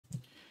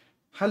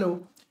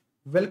Hello,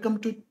 welcome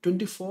to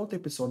 24th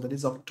episode, that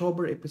is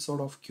October episode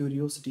of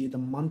Curiosity, the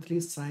monthly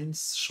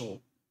science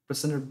show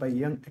presented by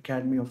Young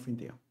Academy of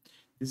India.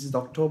 This is the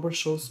October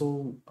show,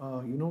 so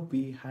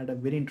we had a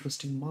very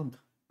interesting month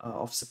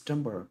of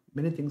September.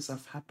 Many things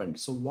have happened.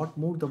 So, what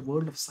moved the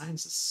world of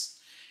sciences?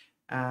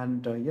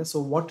 And so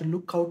what to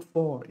look out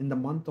for in the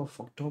month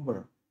of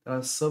October? There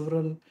are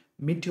several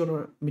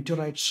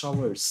meteorite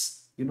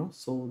showers,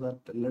 so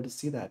that let us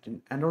see that.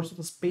 And also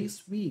the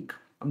Space Week.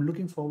 I'm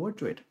looking forward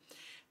to it.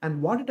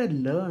 And what did I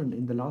learn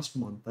in the last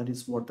month? That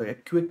is what a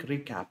quick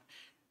recap.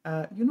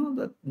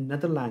 The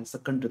Netherlands, the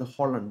country, the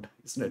Holland,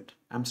 isn't it?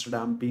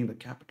 Amsterdam being the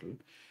capital.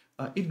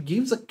 It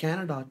gives a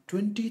Canada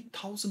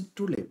 20,000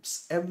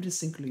 tulips every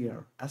single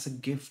year as a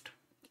gift.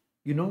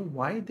 You know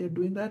why they're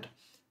doing that?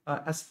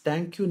 As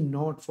thank you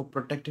note for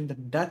protecting the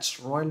Dutch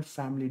royal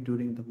family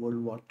during the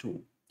World War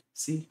II.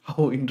 See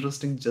how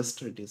interesting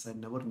gesture it is. I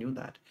never knew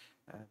that.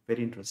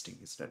 Very interesting,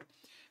 is that?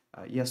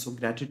 So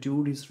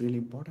gratitude is really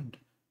important,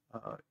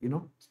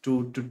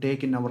 to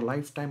take in our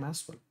lifetime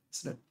as well,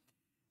 isn't it?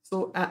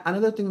 So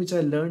another thing which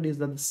I learned is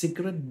that the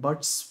cigarette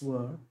butts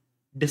were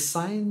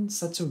designed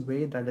such a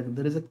way that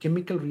there is a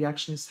chemical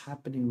reaction is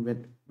happening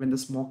when the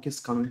smoke is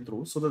coming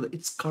through, so that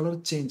its color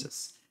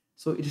changes.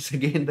 So it is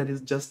again that is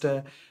just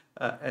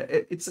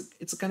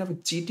it's a kind of a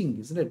cheating,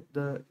 isn't it?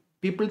 The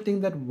people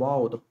think that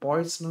wow, the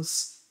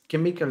poisonous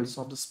chemicals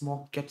of the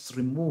smoke gets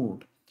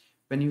removed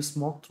when you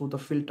smoke through the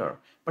filter,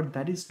 but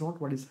that is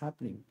not what is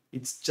happening.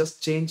 It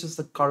just changes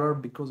the color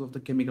because of the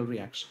chemical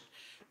reaction.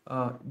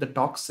 The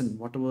toxin,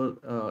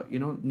 whatever,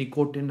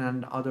 nicotine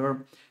and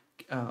other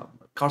uh,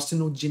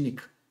 carcinogenic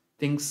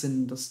things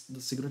in the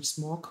cigarette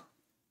smoke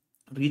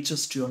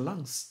reaches to your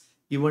lungs,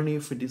 even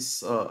if it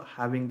is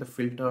having the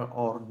filter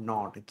or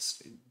not.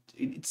 It's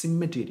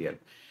immaterial,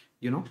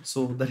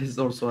 So that is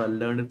also I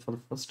learned it for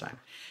the first time.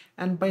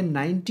 And by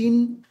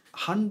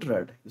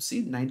 1900, you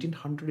see,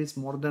 1900 is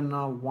more than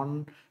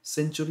 1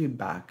 century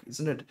back,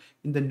 isn't it?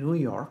 In the New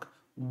York,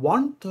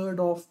 one third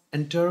of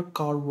entire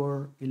car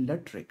were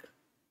electric.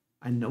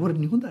 I never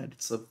knew that.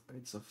 It's a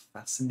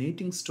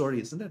fascinating story,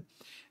 isn't it?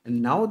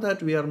 And now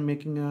that we are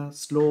making a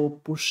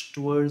slow push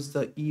towards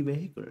the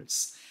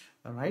e-vehicles,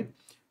 all right?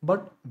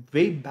 But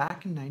way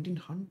back in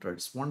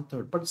 1900s, one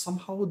third. But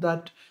somehow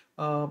that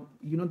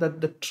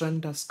that the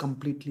trend has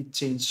completely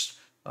changed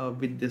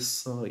with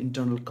this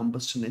internal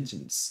combustion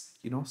engines.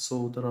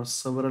 So there are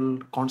several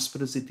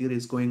conspiracy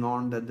theories going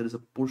on that there is a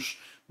push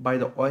by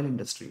the oil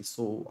industry.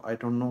 So I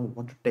don't know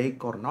what to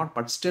take or not,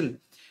 but still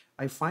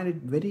I find it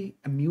very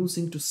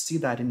amusing to see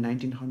that in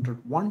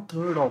 1900, one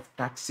third of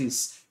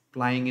taxis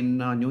flying in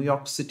New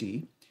York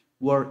City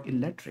were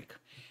electric.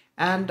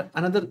 And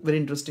another very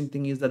interesting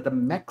thing is that the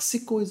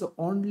Mexico is the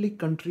only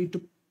country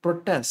to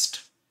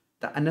protest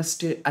the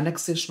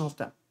annexation of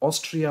the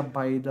Austria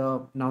by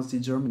the Nazi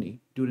Germany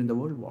during the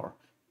World War.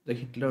 The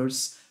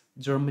Hitler's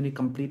Germany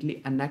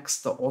completely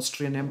annexed the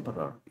Austrian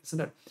emperor, isn't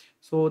it?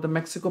 So the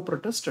Mexico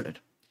protested it.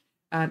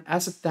 And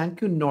as a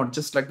thank you note,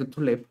 just like the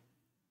tulip,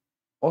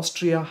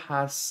 Austria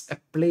has a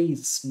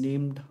place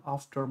named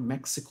after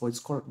Mexico. It's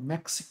called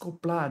Mexico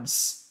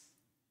Platz.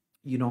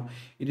 It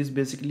is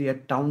basically a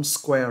town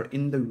square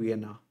in the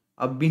Vienna.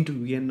 I've been to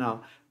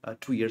Vienna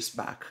 2 years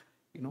back.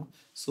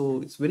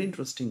 So it's very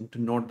interesting to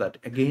note that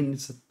again.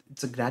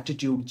 It's a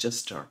gratitude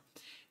gesture.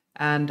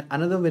 And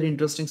another very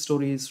interesting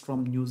story is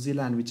from New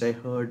Zealand, which I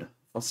heard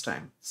first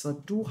time.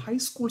 So two high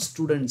school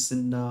students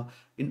in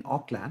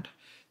Auckland.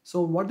 So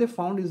what they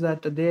found is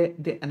that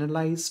they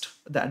analyzed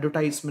the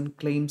advertisement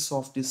claims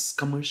of these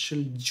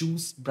commercial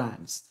juice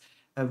brands,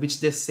 which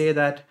they say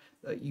that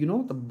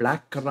the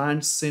black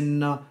currants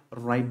in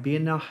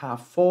Ribena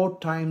have 4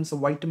 times the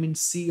vitamin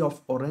C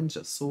of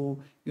oranges.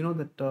 So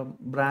that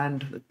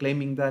brand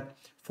claiming that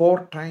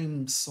 4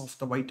 times of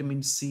the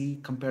vitamin C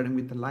comparing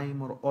with the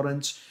lime or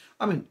orange.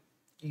 I mean,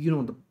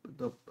 the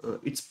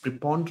it's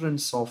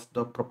preponderance of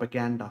the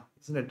propaganda,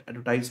 isn't it?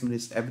 Advertisement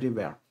is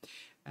everywhere,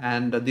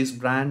 and these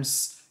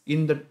brands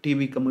in the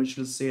TV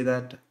commercials say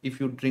that if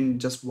you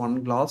drink just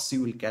one glass,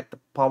 you will get the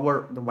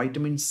power, the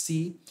vitamin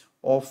C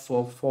of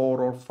 4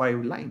 or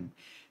 5 lime.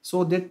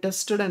 So they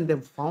tested and they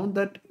found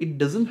that it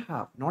doesn't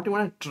have not even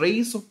a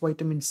trace of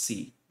vitamin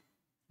C.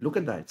 Look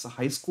at that, it's a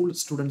high school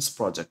students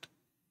project.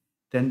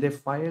 Then they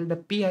filed a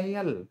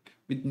PIL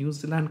with New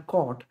Zealand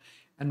court,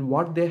 and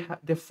what they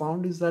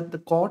found is that the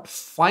court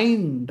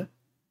fined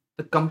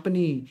the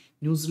company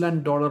New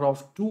Zealand dollar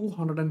of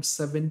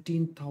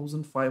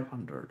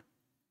 217,500.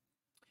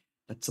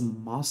 That's a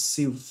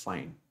massive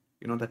fine.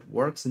 That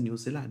works in New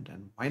Zealand,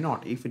 and why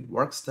not? If it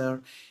works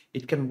there,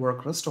 it can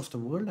work rest of the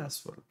world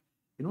as well.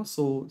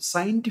 So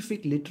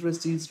scientific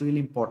literacy is really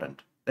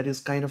important. That is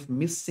kind of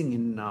missing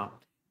in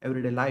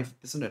everyday life,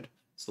 isn't it?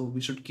 So we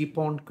should keep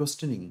on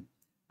questioning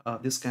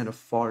this kind of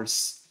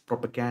false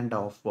propaganda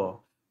of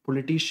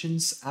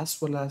politicians as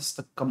well as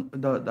the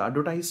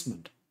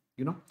advertisement.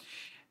 You know,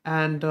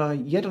 and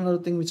yet another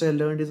thing which I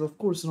learned is, of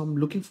course, I'm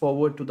looking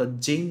forward to the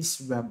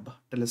James Webb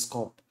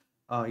Telescope.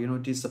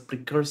 It is a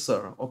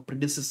precursor or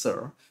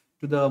predecessor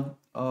to the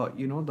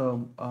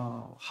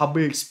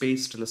Hubble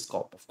Space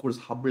Telescope. Of course,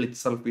 Hubble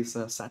itself is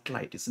a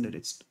satellite, isn't it?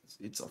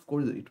 It's of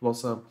course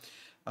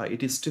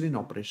it is still in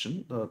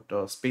operation.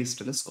 The Space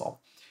Telescope.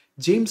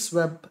 James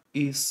Webb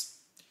is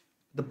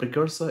the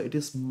precursor. It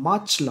is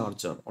much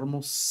larger,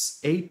 almost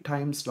 8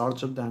 times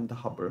larger than the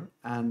Hubble,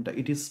 and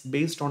it is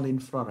based on the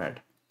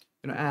infrared.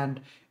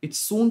 And it's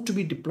soon to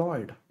be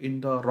deployed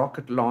in the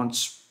rocket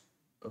launch.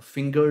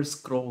 Fingers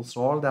crossed.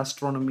 All the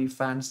astronomy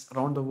fans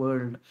around the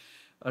world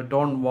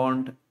don't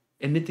want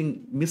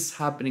anything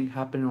mishappening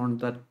happening on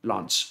that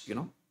launch.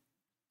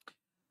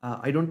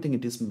 I don't think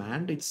it is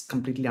manned. It's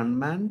completely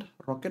unmanned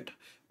rocket,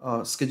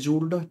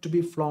 scheduled to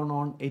be flown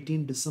on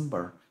 18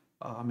 December.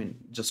 I mean,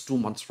 just 2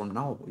 months from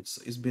now.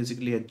 It's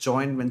basically a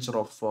joint venture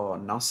of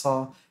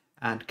NASA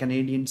and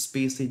Canadian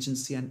Space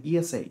Agency and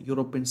ESA,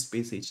 European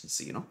Space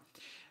Agency.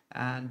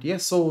 And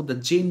yes, so the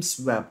James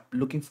Webb,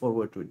 looking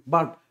forward to it.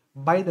 But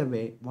by the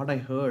way, what I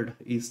heard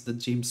is the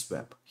James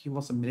Webb. He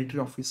was a military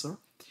officer,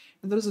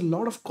 and there is a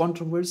lot of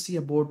controversy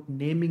about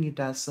naming it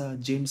as a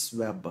James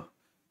Webb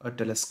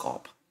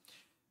telescope.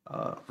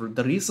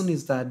 The reason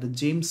is that the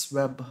James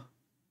Webb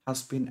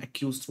has been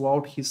accused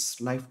throughout his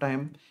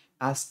lifetime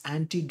as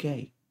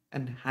anti-gay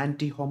and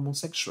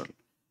anti-homosexual,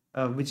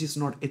 which is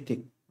not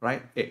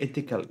right?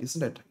 Ethical,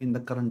 isn't it, in the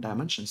current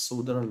dimension?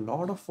 So there are a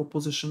lot of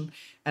opposition,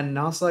 and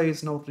NASA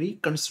is now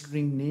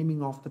reconsidering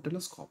naming of the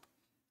telescope.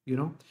 You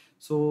know,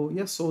 so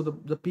yes, so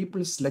the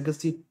people's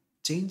legacy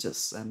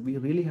changes, and we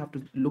really have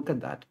to look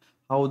at that,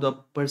 how the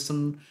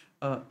person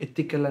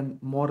ethical and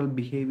moral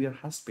behavior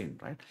has been,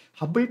 right?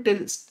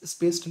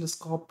 Space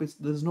Telescope is,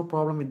 there's no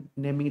problem with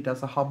naming it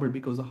as a Hubble,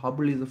 because the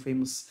Hubble is a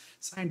famous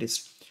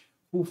scientist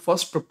who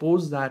first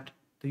proposed that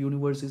the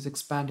universe is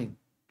expanding,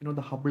 the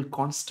Hubble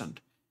constant.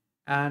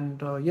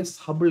 And yes,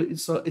 Hubble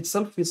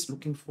itself is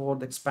looking for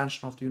the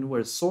expansion of the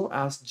universe, so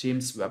as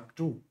James Webb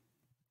too.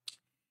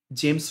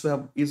 James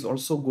Webb is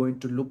also going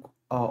to look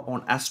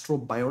on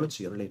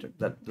astrobiology related,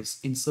 that this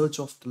in search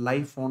of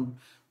life on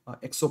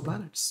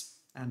exoplanets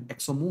and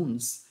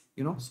exomoons.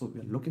 So we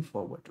are looking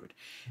forward to it.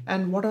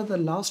 And what are the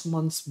last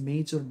month's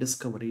major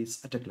discoveries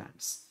at a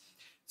glance?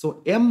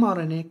 So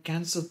mRNA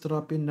cancer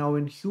therapy now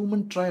in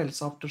human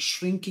trials after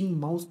shrinking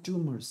mouse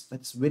tumors.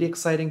 That's very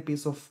exciting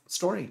piece of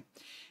story.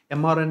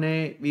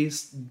 mRNA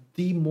is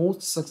the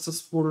most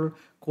successful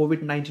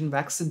COVID-19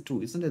 vaccine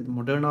too, isn't it? The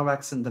Moderna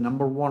vaccine, the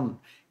number one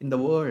in the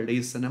world,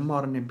 is an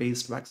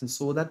mRNA-based vaccine.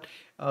 So that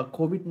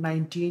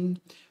COVID-19,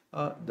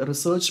 the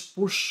research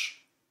push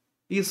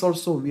is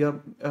also, we are,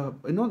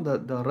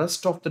 the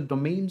rest of the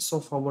domains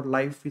of our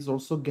life is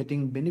also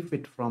getting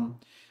benefit from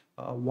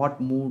what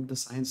moved the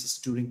sciences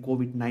during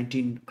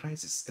COVID-19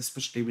 crisis,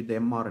 especially with the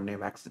mRNA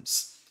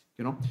vaccines,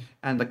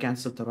 and the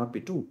cancer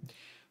therapy too.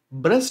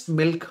 Breast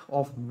milk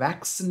of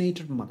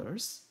vaccinated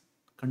mothers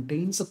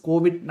contains a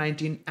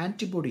COVID-19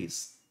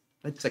 antibodies.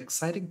 That's an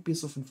exciting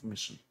piece of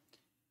information.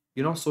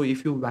 So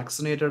if you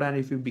vaccinated and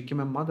if you became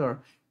a mother,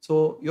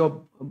 so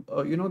your,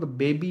 the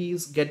baby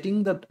is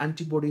getting that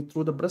antibody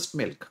through the breast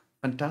milk.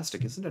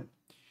 Fantastic, isn't it?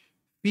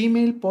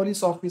 Female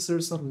police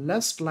officers are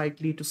less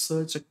likely to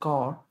search a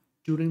car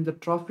during the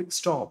traffic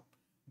stop,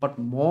 but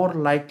more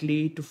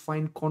likely to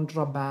find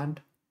contraband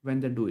when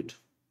they do it.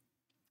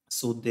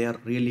 So they are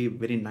really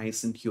very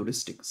nice in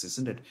heuristics,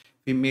 isn't it?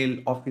 Female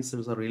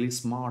officers are really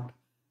smart.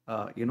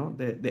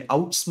 They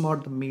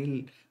outsmart the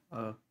male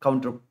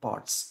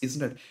counterparts,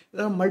 isn't it?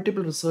 There are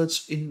multiple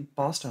research in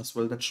past as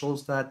well that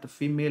shows that the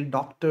female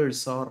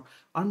doctors are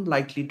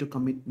unlikely to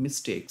commit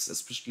mistakes,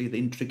 especially the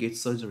intricate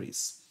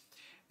surgeries.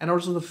 And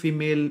also the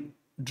female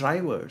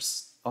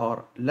drivers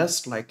are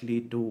less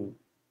likely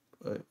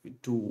uh,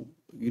 to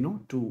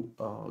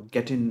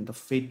get in the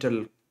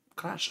fatal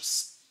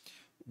crashes.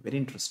 Very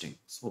interesting.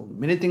 So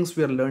many things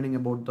we are learning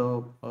about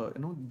the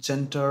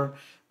gender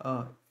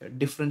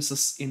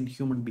differences in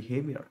human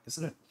behavior,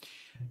 isn't it?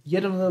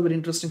 Yet another very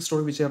interesting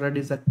story which I read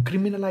is that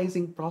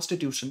criminalizing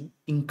prostitution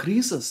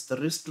increases the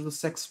risk to the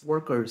sex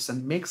workers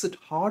and makes it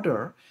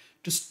harder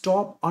to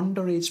stop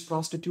underage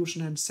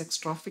prostitution and sex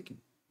trafficking.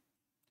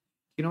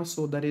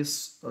 So that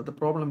is the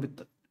problem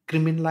with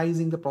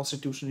criminalizing the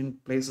prostitution in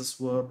places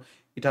where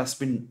it has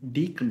been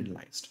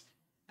decriminalized.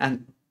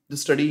 And the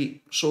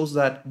study shows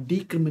that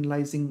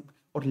decriminalizing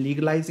or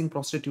legalizing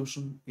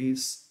prostitution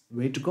is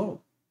way to go.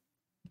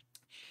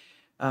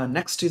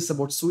 Next is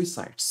about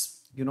suicides.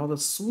 The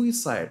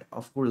suicide,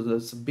 of course,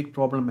 there's a big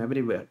problem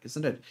everywhere,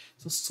 isn't it?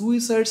 So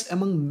suicides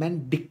among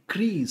men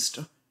decreased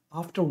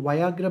after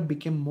Viagra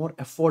became more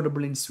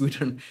affordable in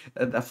Sweden.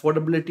 The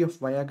affordability of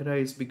Viagra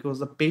is because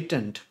the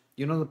patent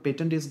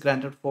is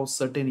granted for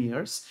certain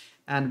years,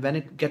 and when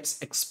it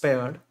gets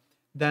expired,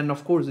 then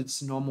of course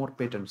it's no more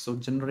patent. So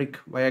generic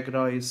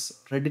Viagra is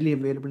readily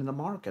available in the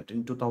market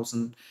in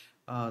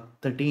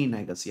 2013,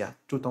 I guess. Yeah,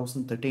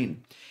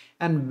 2013.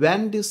 And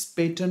when this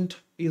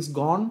patent is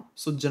gone,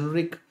 so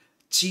generic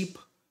cheap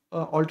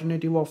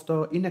alternative of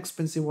the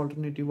inexpensive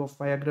alternative of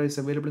Viagra is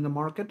available in the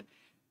market,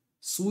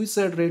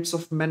 suicide rates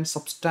of men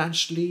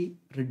substantially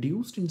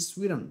reduced in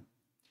Sweden.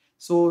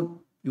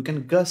 So you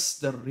can guess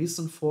the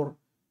reason for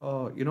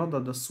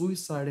the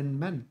suicide in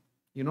men,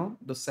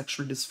 the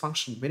sexual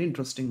dysfunction. Very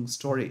interesting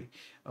story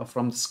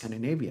from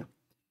Scandinavia.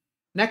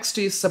 Next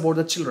is about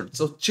the children.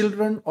 So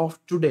children of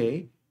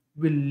today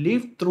will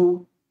live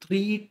through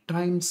 3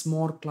 times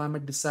more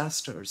climate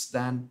disasters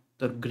than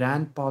their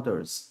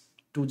grandfathers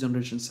 2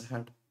 generations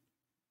ahead.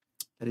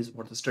 That is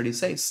what the study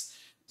says.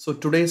 So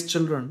today's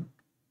children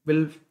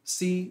will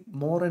see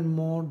more and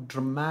more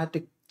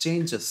dramatic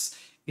changes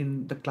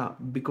in the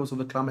because of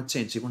the climate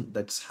change, even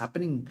that's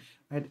happening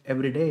right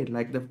every day,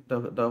 like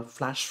the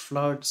flash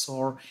floods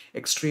or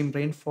extreme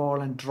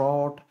rainfall and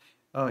drought,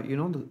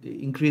 the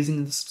increasing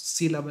in the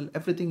sea level.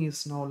 Everything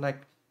is now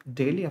like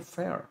daily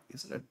affair,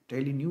 is it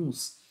daily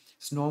news.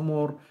 It's no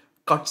more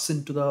cuts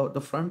into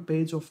the front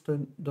page of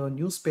the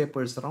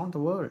newspapers around the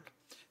world.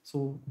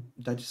 So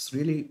that is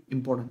really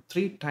important.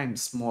 3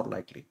 times more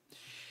likely.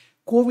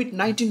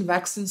 COVID-19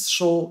 vaccines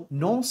show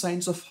no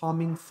signs of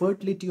harming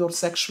fertility or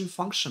sexual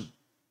function.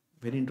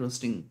 Very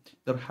interesting.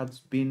 There has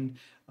been,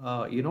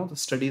 the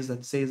studies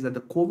that says that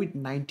the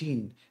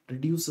COVID-19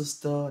 reduces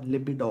the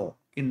libido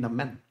in the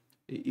men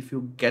if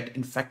you get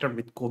infected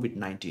with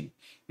COVID-19,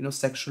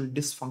 sexual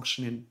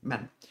dysfunction in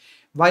men.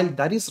 While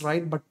that is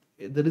right, but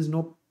there is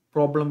no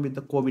problem with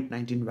the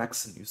COVID-19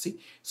 vaccine, you see.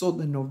 So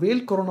the novel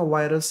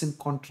coronavirus, in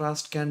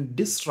contrast, can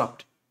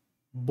disrupt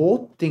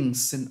both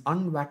things in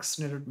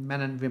unvaccinated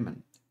men and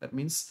women. That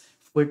means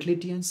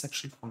fertility and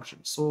sexual function.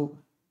 So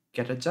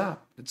get a jab.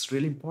 It's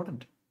really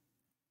important.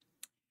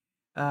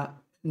 Uh,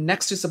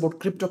 Next is about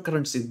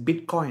cryptocurrency,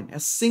 Bitcoin. A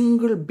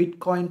single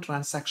Bitcoin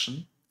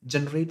transaction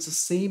generates the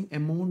same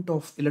amount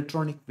of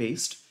electronic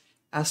waste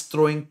as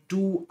throwing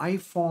 2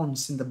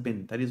 iPhones in the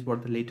bin. That is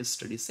what the latest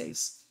study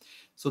says.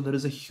 So there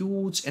is a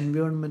huge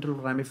environmental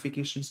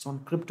ramifications on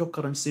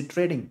cryptocurrency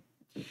trading.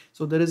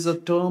 So there is a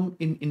term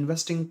in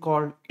investing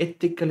called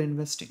ethical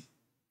investing.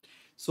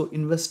 So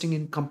investing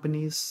in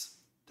companies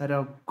that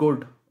are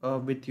good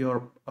with your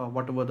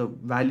whatever the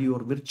value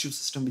or virtue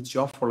system which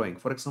you are following.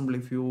 For example,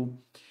 if you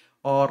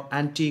are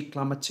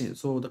anti-climate change,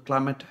 so the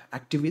climate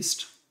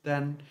activist,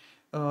 then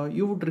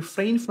you would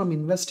refrain from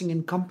investing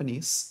in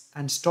companies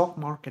and stock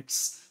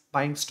markets,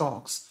 buying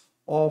stocks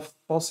of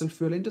fossil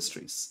fuel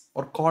industries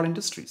or coal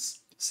industries.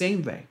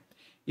 Same way,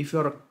 if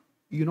you're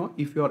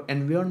if you're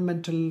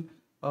environmental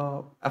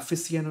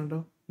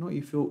aficionado,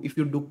 if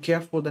you do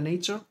care for the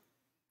nature,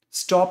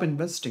 stop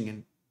investing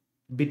in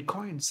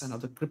bitcoins and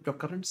other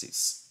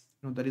cryptocurrencies.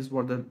 That is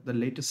what the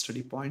latest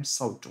study points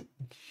out to.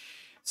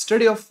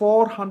 Study of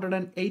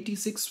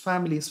 486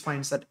 families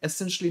finds that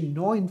essentially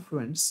no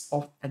influence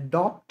of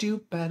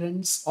adoptive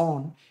parents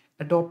on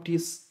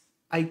adoptees'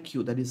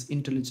 IQ, that is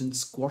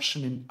intelligence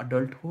quotient in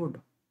adulthood.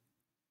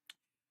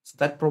 So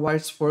that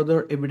provides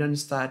further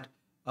evidence that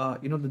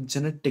the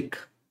genetic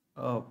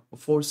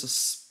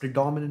forces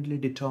predominantly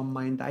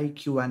determine the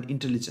IQ and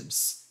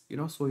intelligence.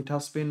 So it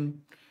has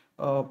been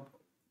uh,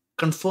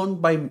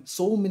 confirmed by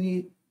so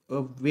many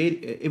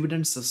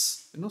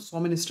evidences, so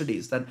many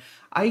studies that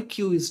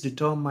IQ is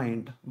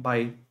determined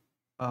by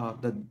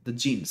the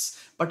genes,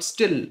 but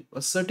still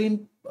a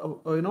certain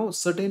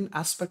certain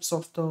aspects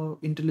of the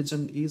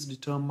intelligence is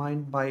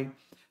determined by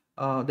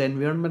the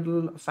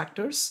environmental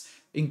factors,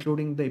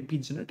 including the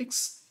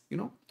epigenetics.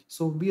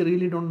 So we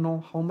really don't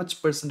know how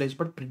much percentage,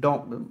 but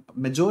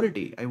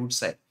majority, I would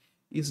say,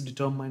 is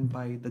determined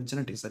by the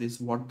genetics. That is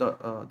what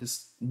the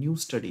this new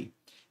study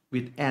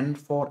with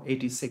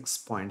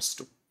N486 points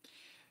to.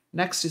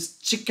 Next is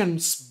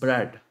chickens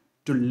bred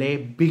to lay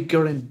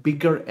bigger and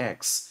bigger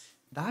eggs.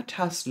 That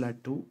has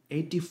led to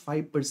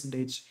 85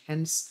 percentage,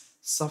 hence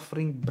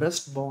suffering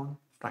breastbone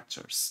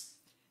fractures.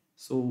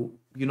 So,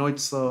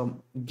 it's a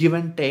give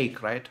and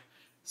take, right?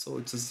 So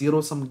it's a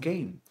zero sum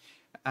game.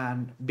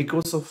 And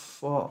because of,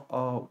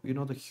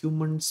 the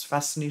humans'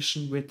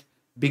 fascination with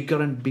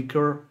bigger and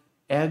bigger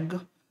egg,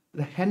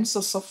 the hens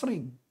are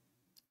suffering.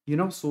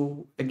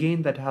 So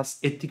again, that has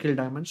ethical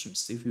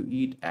dimensions. If you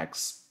eat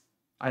eggs,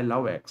 I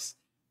love eggs,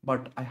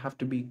 but I have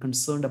to be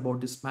concerned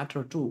about this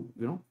matter too.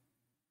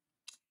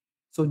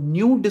 So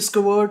new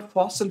discovered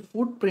fossil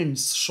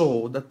footprints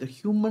show that the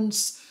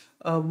humans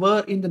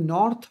were in the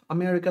North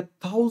America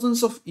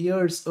thousands of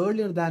years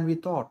earlier than we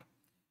thought.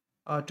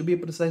 To be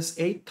precise,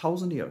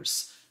 8,000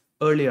 years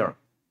earlier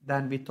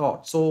than we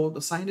thought. So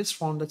the scientists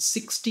found that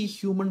 60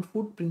 human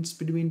footprints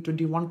between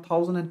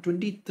 21,000 and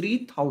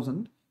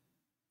 23,000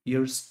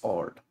 years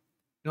old.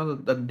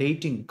 The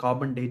dating,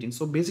 carbon dating.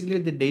 So basically,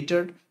 they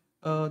dated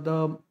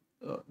the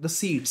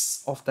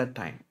seeds of that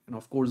time. And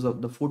of course,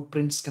 the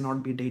footprints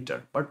cannot be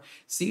dated, but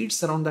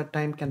seeds around that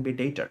time can be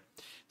dated.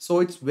 So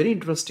it's very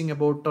interesting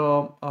about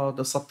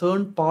the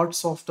southern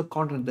parts of the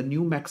continent, the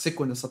New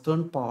Mexico and the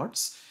southern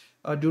parts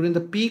during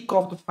the peak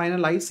of the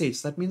final ice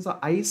age. That means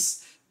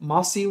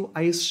massive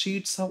ice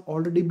sheets have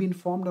already been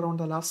formed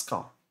around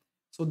Alaska.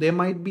 So they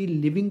might be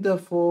living there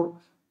for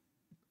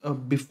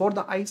before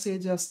the ice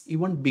age has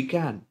even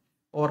began.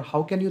 Or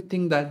how can you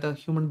think that the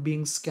human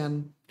beings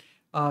can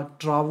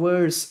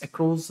traverse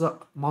across the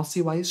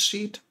massive ice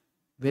sheet?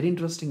 Very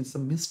interesting. It's a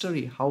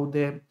mystery how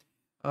they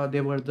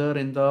were there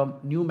in the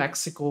New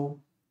Mexico,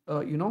 uh,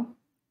 you know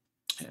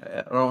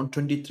around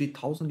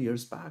 23,000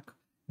 years back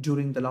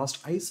during the last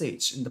ice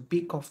age, in the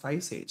peak of the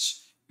ice age.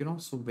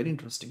 So very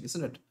interesting,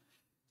 isn't it?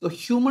 So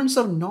humans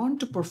are known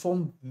to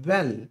perform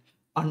well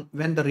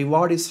when the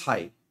reward is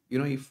high.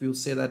 If you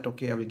say that,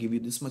 okay, I will give you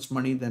this much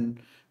money, then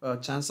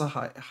chances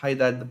are high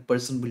that the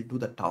person will do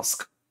the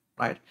task,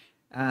 right?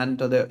 And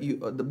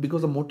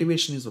because the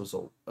motivation is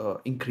also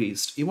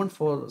increased, even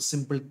for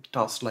simple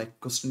tasks like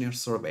questionnaire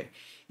survey.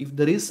 If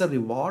there is a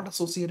reward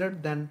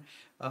associated, then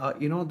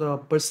the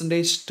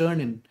percentage turn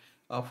in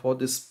for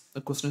this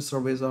questionnaire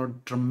surveys are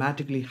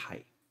dramatically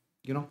high.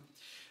 You know,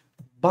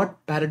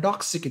 but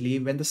paradoxically,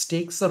 when the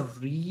stakes are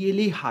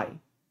really high,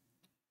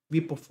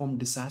 we perform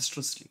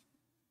disastrously.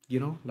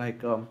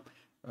 Like a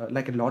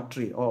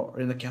lottery or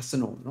in the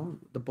casino.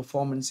 The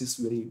performance is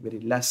very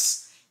very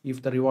less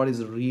if the reward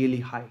is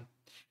really high.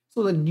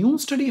 So the new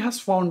study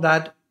has found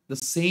that the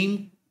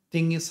same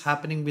thing is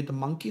happening with the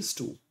monkeys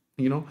too.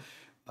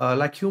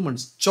 Like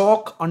humans,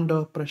 chalk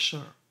under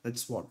pressure.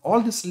 That's what.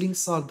 All these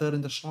links are there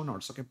in the show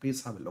notes. Okay,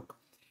 please have a look.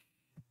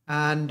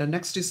 And the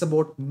next is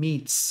about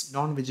meats,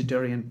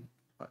 non-vegetarian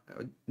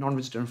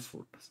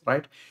food,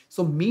 right?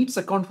 So meats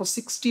account for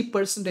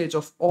 60%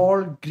 of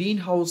all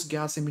greenhouse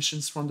gas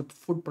emissions from the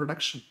food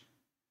production.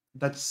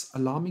 That's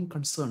alarming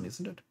concern,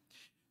 isn't it?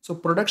 So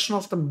production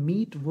of the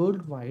meat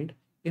worldwide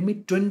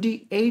emit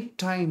 28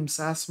 times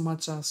as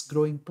much as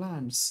growing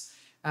plants,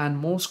 and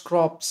most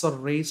crops are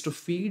raised to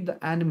feed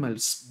the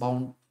animals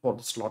bound for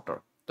the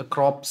slaughter. The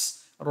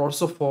crops are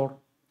also for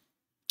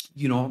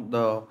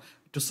the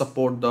to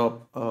support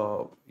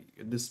the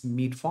this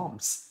meat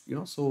farms.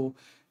 So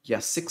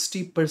yes,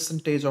 60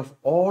 percentage of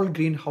all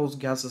greenhouse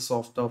gases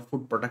of the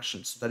food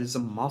production, so that is a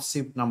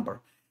massive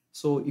number.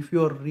 So if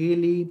you are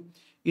really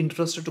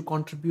interested to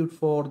contribute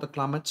for the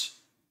climate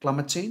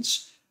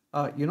change,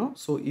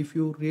 so if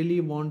you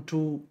really want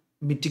to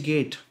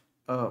mitigate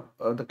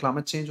the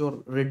climate change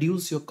or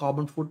reduce your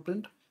carbon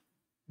footprint,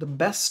 the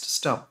best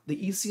step,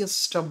 the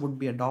easiest step would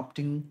be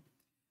adopting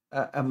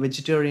a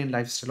vegetarian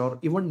lifestyle, or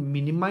even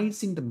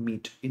minimizing the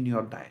meat in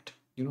your diet.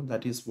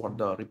 That is what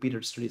the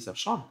repeated studies have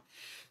shown.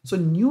 So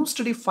new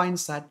study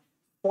finds that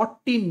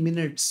 40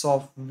 minutes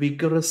of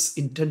vigorous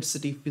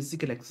intensity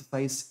physical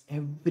exercise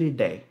every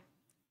day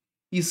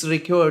is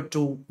required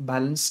to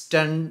balance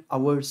 10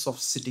 hours of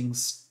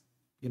sittings.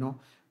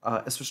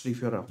 Especially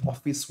if you're an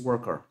office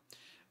worker.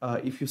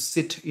 If you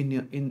sit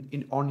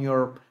in on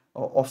your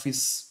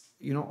office,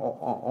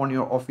 on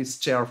your office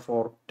chair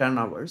for 10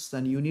 hours,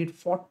 then you need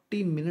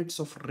 40 minutes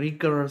of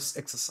rigorous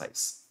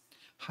exercise,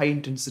 high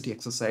intensity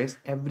exercise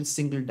every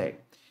single day.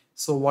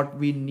 So what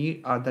we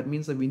need, that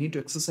means that we need to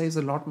exercise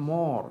a lot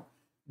more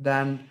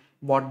than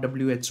what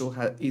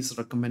is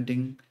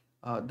recommending,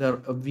 their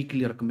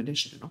weekly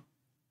recommendation.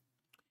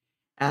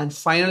 And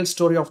final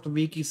story of the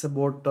week is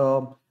about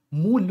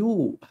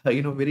Mulu.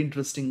 Very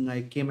interesting.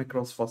 I came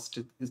across first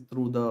is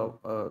through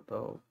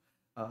the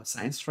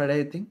Science Friday,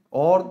 I think,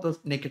 or the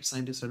Naked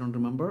Scientist. I don't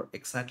remember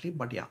exactly,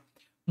 but yeah,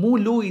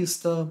 Mulu is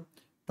the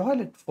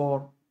toilet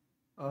for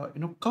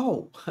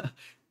cow.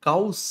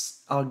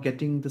 Cows are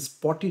getting this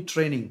potty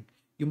training.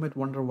 You might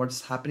wonder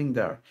what's happening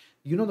there.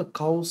 The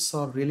cows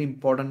are really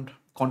important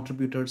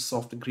contributors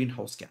of the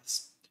greenhouse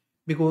gas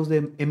because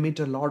they emit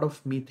a lot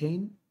of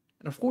methane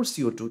and of course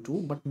CO2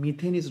 too, but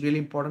methane is really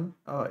important.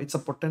 It's a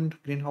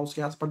potent greenhouse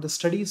gas, but the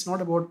study is not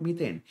about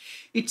methane.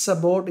 It's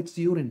about its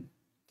urine,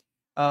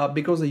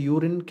 because the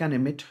urine can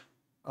emit,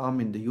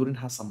 the urine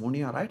has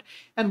ammonia, right?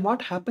 And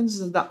what happens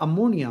is the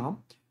ammonia,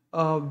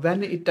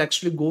 when it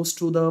actually goes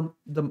to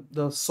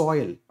the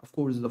soil, of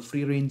course, the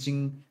free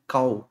ranging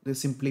cow, they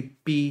simply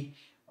pee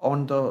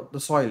on the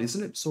soil,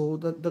 isn't it? So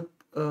the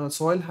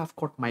soil have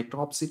got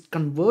microbes. It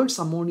converts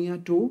ammonia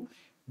to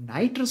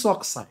nitrous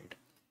oxide,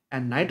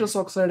 and nitrous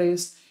oxide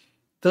is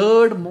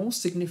third most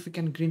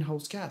significant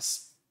greenhouse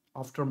gas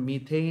after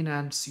methane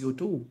and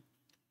CO2.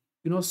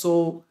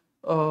 So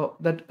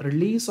that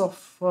release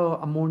of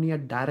ammonia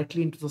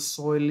directly into the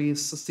soil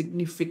is a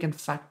significant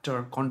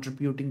factor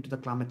contributing to the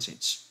climate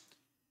change.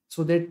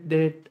 So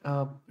they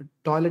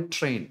toilet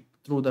train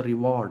through the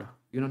reward,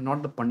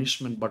 not the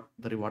punishment but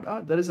the reward.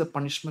 There is a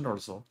punishment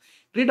also.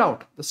 Read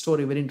out the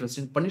story, very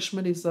interesting.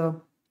 Punishment is a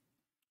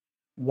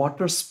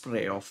water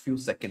spray of few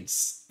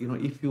seconds,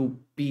 if you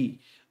pee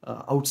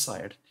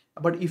outside.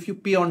 But if you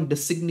pee on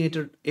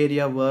designated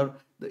area where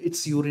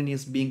its urine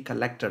is being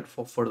collected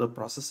for further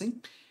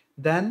processing,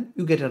 then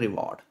you get a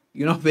reward.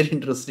 Very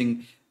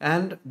interesting.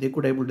 And they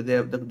could able to,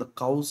 the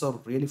cows are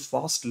really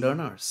fast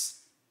learners,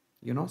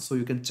 so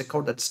you can check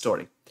out that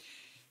story.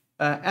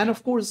 And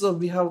of course,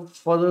 we have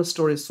further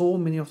stories, so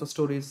many of the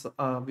stories.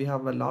 We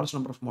have a large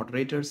number of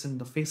moderators in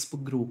the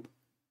Facebook group,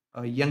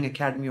 Young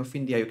Academy of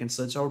India. You can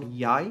search out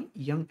YAI,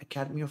 Young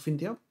Academy of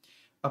India.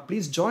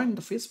 Please join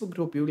the Facebook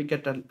group. You will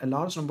get a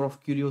large number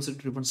of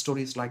curiosity-driven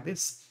stories like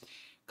this.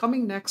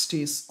 Coming next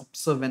is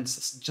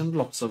observances,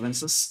 general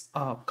observances,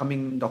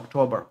 coming in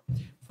October.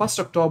 1st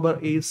October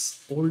is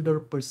Older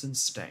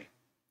Persons Day.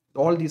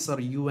 All these are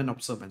UN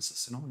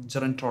observances,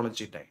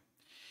 Gerontology Day.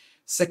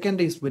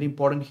 Second is very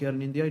important here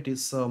in India. It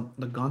is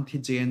the Gandhi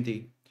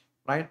Jayanti,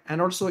 right?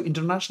 And also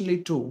internationally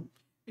too,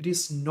 it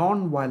is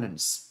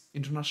non-violence,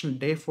 International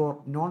Day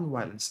for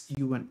Non-Violence,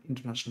 UN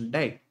International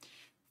Day.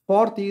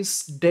 Fourth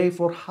is Day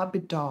for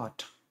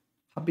Habitat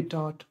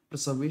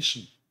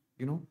Preservation,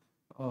 you know,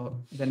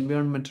 the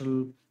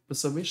environmental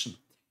preservation.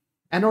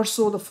 And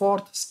also the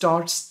fourth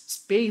starts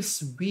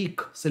Space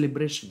Week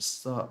celebrations,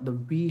 the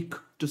week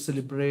to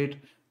celebrate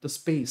the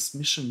space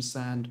missions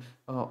and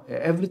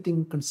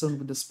everything concerned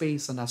with the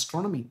space and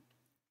astronomy,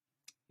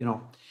 you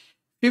know.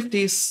 Fifth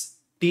is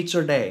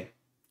Teacher Day.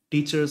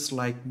 Teachers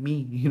like me,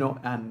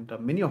 and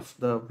many of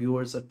the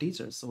viewers are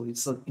teachers. So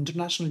it's an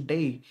international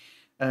day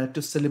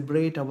to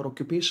celebrate our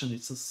occupation.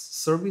 It's a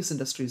service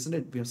industry, isn't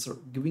it? We are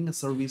giving a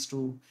service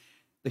to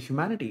the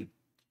humanity.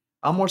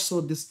 I'm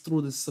also this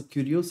through this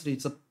curiosity.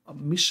 It's a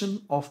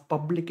mission of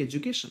public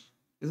education,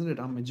 isn't it?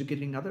 I'm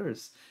educating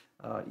others.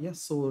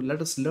 Yes, so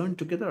let us learn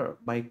together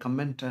by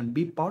comment and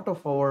be part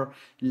of our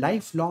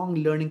lifelong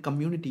learning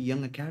community.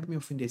 Young Academy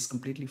of India is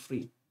completely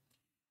free.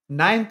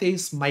 Ninth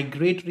is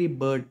Migratory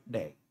Bird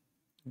Day,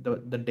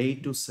 the day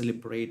to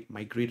celebrate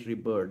migratory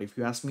bird. If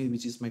you ask me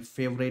which is my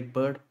favorite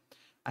bird,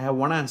 I have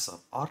one answer: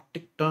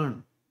 Arctic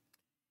tern.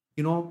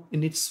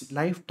 In its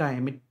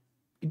lifetime,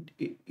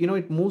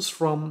 it moves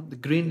from the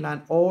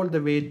Greenland all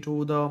the way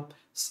to the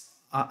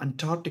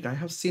Antarctica. I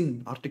have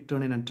seen Arctic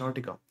tern in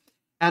Antarctica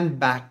and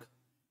back.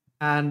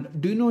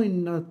 And do you know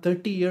in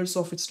 30 years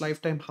of its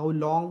lifetime how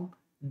long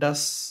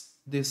does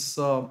this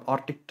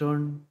Arctic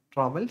tern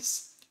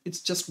travels?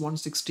 It's just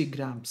 160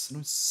 grams.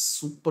 It's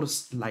super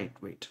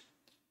lightweight.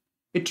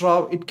 It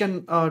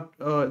can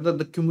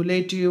the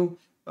cumulative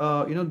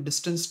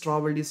distance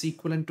traveled is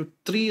equivalent to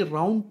 3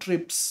 round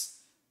trips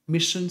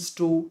missions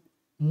to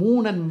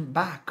moon and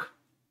back,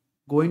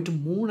 going to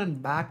moon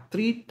and back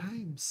 3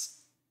 times.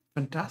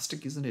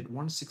 Fantastic, isn't it?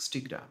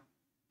 160-gram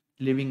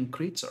living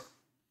creature.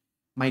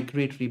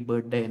 Migratory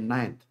bird day.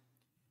 Ninth.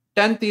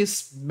 10th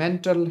is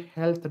Mental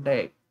Health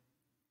Day.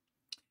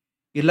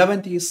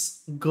 11th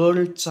is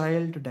Girl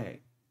Child Day.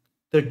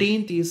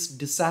 13th is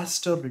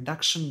Disaster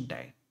Reduction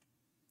Day.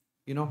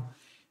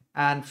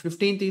 And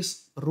 15th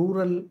is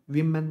Rural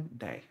Women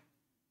Day.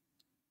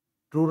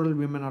 Rural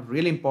women are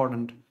really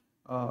important.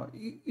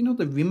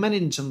 The women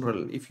in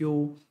general, if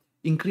you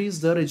increase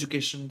their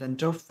education, the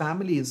entire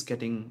family is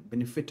getting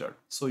benefited.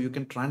 So you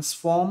can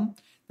transform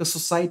the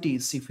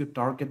societies if you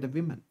target the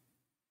women.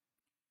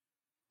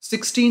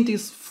 16th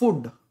is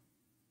Food,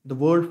 the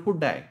World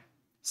Food Day.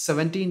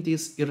 17th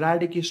is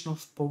Eradication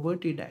of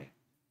Poverty Day.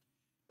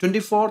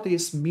 24th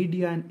is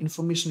Media and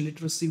Information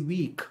Literacy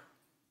Week.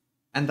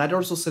 And that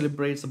also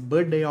celebrates the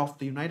birthday of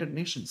the United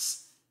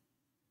Nations,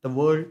 the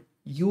World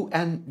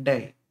UN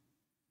Day.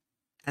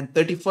 And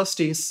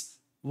 31st is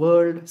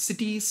World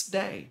Cities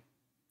Day.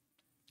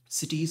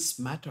 Cities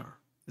matter,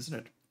 isn't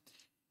it?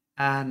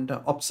 And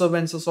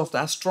observances of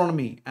the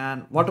astronomy,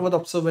 and whatever the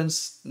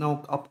observance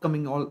now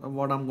upcoming, all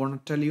what I'm going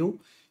to tell you,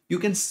 you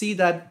can see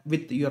that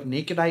with your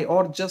naked eye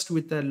or just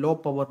with a low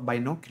power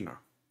binocular.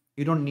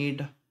 You don't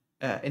need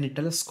any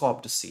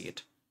telescope to see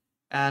it.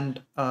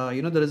 And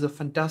there is a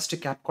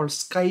fantastic app called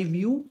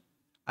Skyview.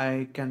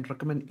 I can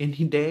recommend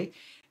any day.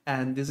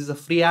 And this is a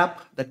free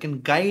app that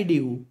can guide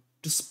you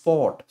to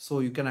spot.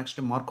 So you can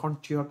actually mark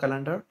onto your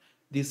calendar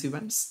these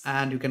events,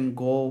 and you can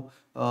go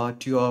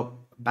to your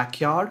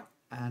backyard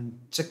and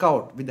check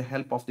out with the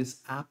help of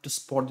this app to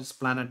spot these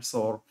planets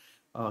or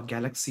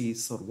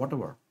galaxies or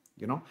whatever.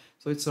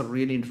 So it's a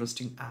really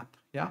interesting app.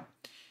 Yeah.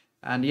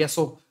 And yeah,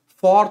 so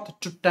 4th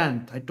to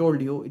 10th, I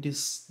told you it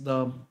is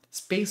the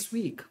Space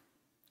Week.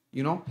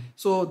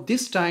 So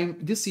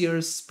this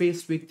year's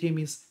Space Week theme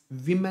is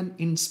Women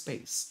in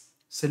Space,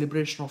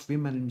 celebration of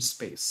women in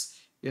space.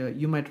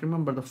 You might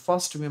remember the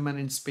first woman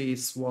in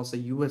space was a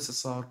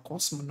USSR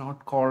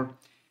cosmonaut called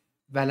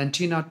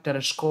Valentina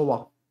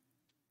Tereshkova.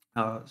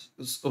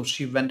 So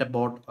she went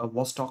aboard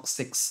Vostok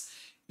 6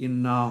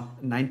 in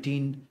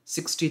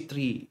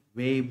 1963,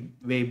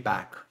 way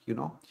back.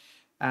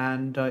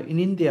 And in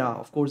India,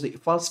 of course, the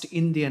first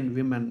Indian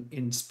woman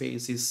in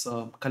space is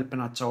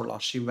Kalpana Chawla.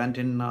 She went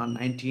in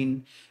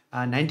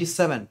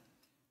 1997.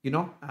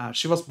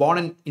 She was born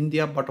in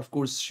India, but of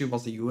course, she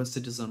was a US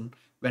citizen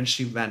when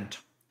she went.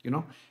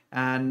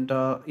 And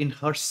in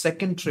her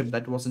second trip,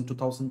 that was in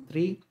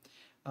 2003,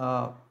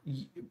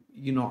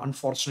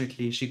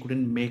 unfortunately, she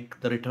couldn't make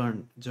the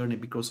return journey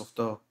because of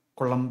the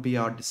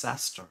Columbia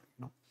disaster.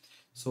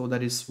 So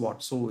that is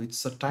what. So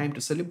it's a time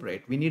to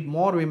celebrate. We need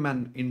more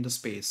women in the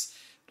space.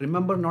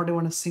 Remember, not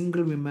even a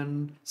single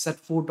woman set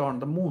foot on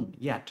the moon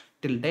yet,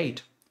 till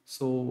date.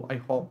 So I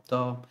hope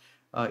the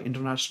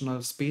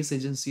international space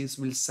agencies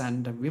will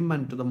send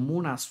women to the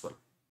moon as well.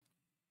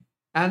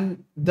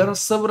 And there are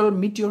several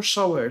meteor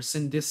showers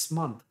in this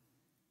month.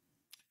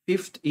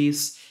 Fifth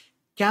is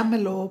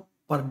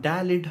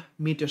Camelopardalid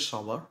meteor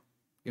shower.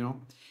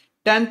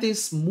 10th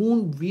is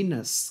Moon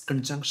Venus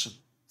conjunction.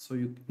 So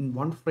in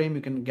one frame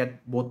you can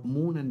get both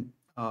Moon and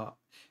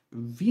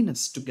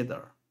Venus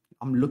together.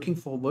 I'm looking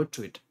forward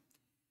to it.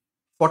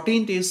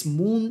 14th is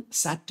Moon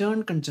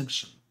Saturn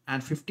conjunction,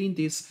 and 15th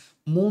is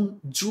Moon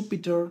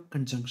Jupiter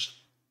conjunction.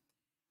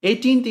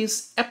 18th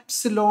is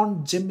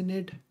Epsilon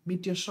Geminid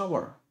meteor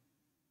shower,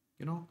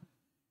 you know.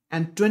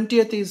 And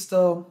 20th is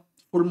the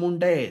full moon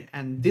day.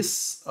 And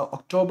this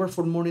October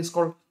full moon is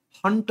called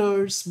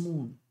Hunter's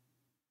Moon,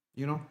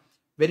 you know.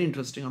 Very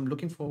interesting. I'm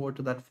looking forward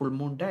to that full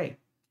moon day.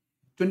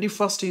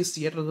 21st is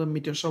yet another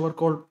meteor shower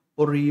called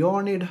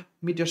Orionid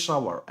meteor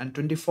shower. And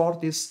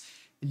 24th is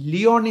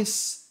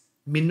Leonis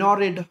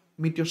Minorid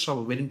meteor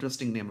shower. Very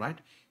interesting name, right?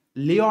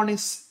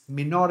 Leonis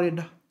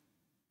Minorid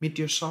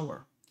meteor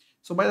shower.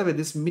 So by the way,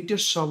 this meteor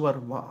shower,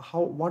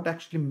 what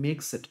actually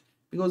makes it?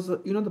 Because the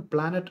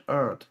planet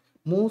Earth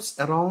moves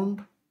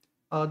around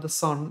the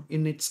sun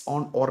in its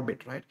own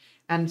orbit, right?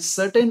 And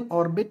certain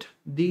orbit,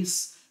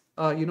 these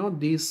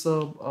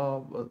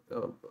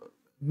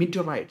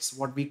meteorites,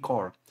 what we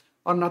call,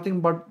 are nothing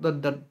but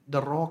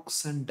the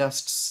rocks and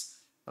dusts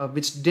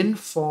which didn't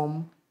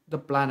form the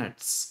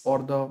planets or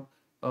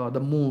the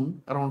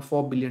moon around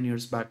 4 billion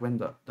years back when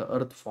the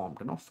Earth formed,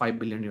 5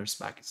 billion years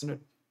back, isn't it?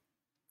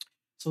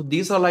 So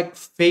these are like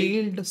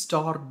failed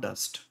star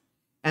dust.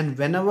 And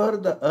whenever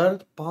the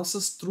Earth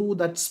passes through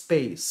that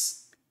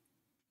space,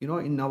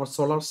 in our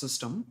solar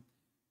system,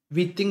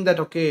 we think that,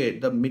 okay,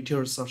 the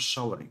meteors are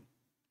showering.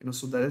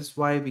 So that is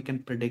why we can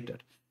predict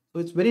it. So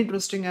it's very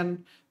interesting.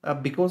 And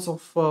because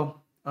of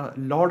a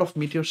lot of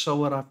meteor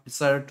shower, I've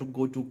decided to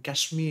go to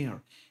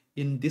Kashmir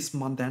in this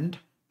month end.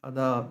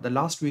 The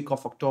last week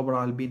of October,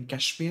 I'll be in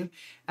Kashmir.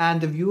 And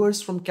the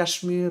viewers from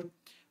Kashmir,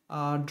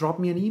 drop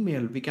me an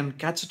email. We can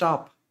catch it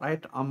up,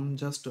 right? I'm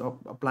just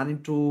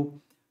planning to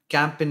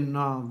camp in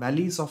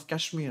valleys of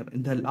Kashmir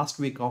in the last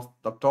week of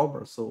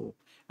October. So,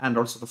 and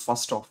also the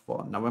 1st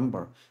of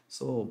November.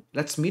 So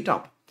let's meet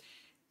up.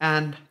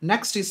 And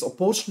next is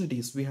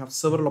opportunities. We have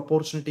several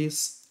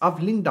opportunities.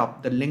 I've linked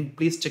up the link.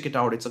 Please check it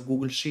out. It's a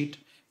Google Sheet.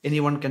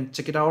 Anyone can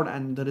check it out.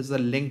 And there is a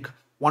link,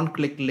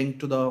 one-click link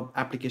to the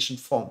application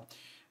form.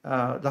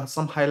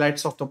 Some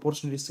highlights of the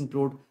opportunities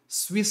include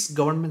Swiss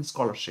government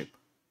scholarship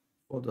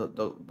for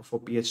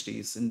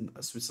PhDs in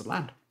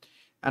Switzerland,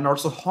 and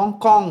also Hong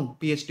Kong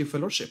PhD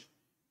fellowship.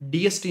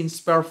 DST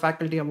Inspire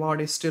Faculty Award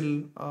is still,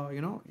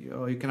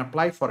 you can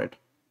apply for it.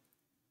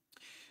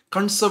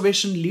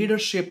 Conservation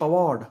Leadership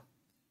Award,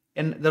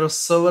 and there are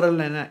several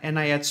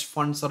NIH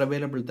funds are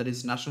available. That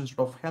is National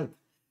Institute of Health.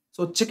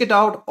 So check it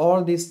out.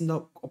 All these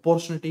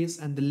opportunities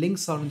and the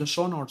links are in the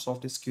show notes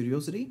of this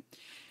curiosity.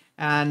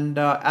 And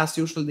as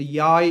usual, the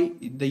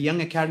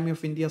Young Academy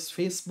of India's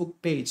Facebook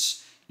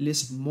page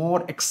lists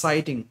more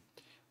exciting,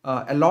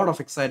 a lot of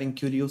exciting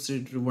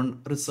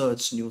curiosity-driven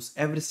research news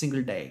every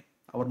single day.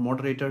 Our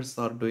moderators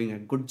are doing a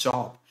good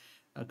job.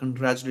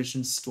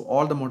 Congratulations to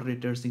all the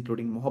moderators,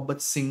 including Mohabbat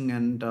Singh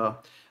and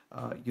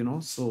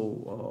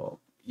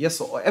yes,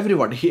 so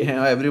everybody,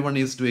 yeah, everyone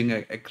is doing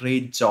a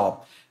great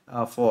job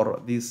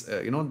for this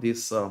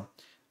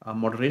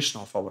moderation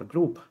of our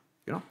group.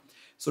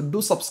 So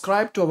do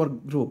subscribe to our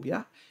group.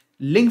 Yeah,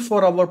 link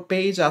for our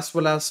page as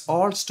well as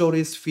all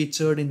stories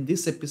featured in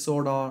this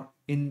episode are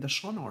in the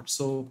show notes.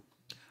 So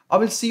I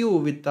will see you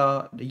with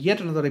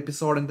yet another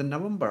episode in the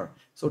November.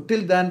 So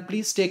till then,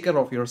 please take care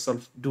of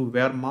yourself. Do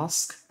wear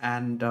mask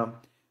and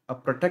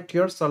protect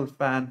yourself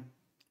and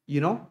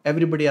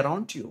everybody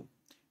around you,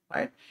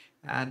 right?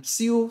 And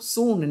see you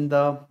soon in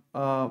the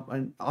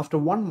after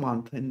 1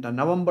 month in the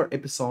November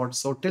episode.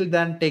 So till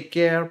then, take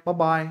care. Bye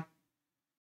bye.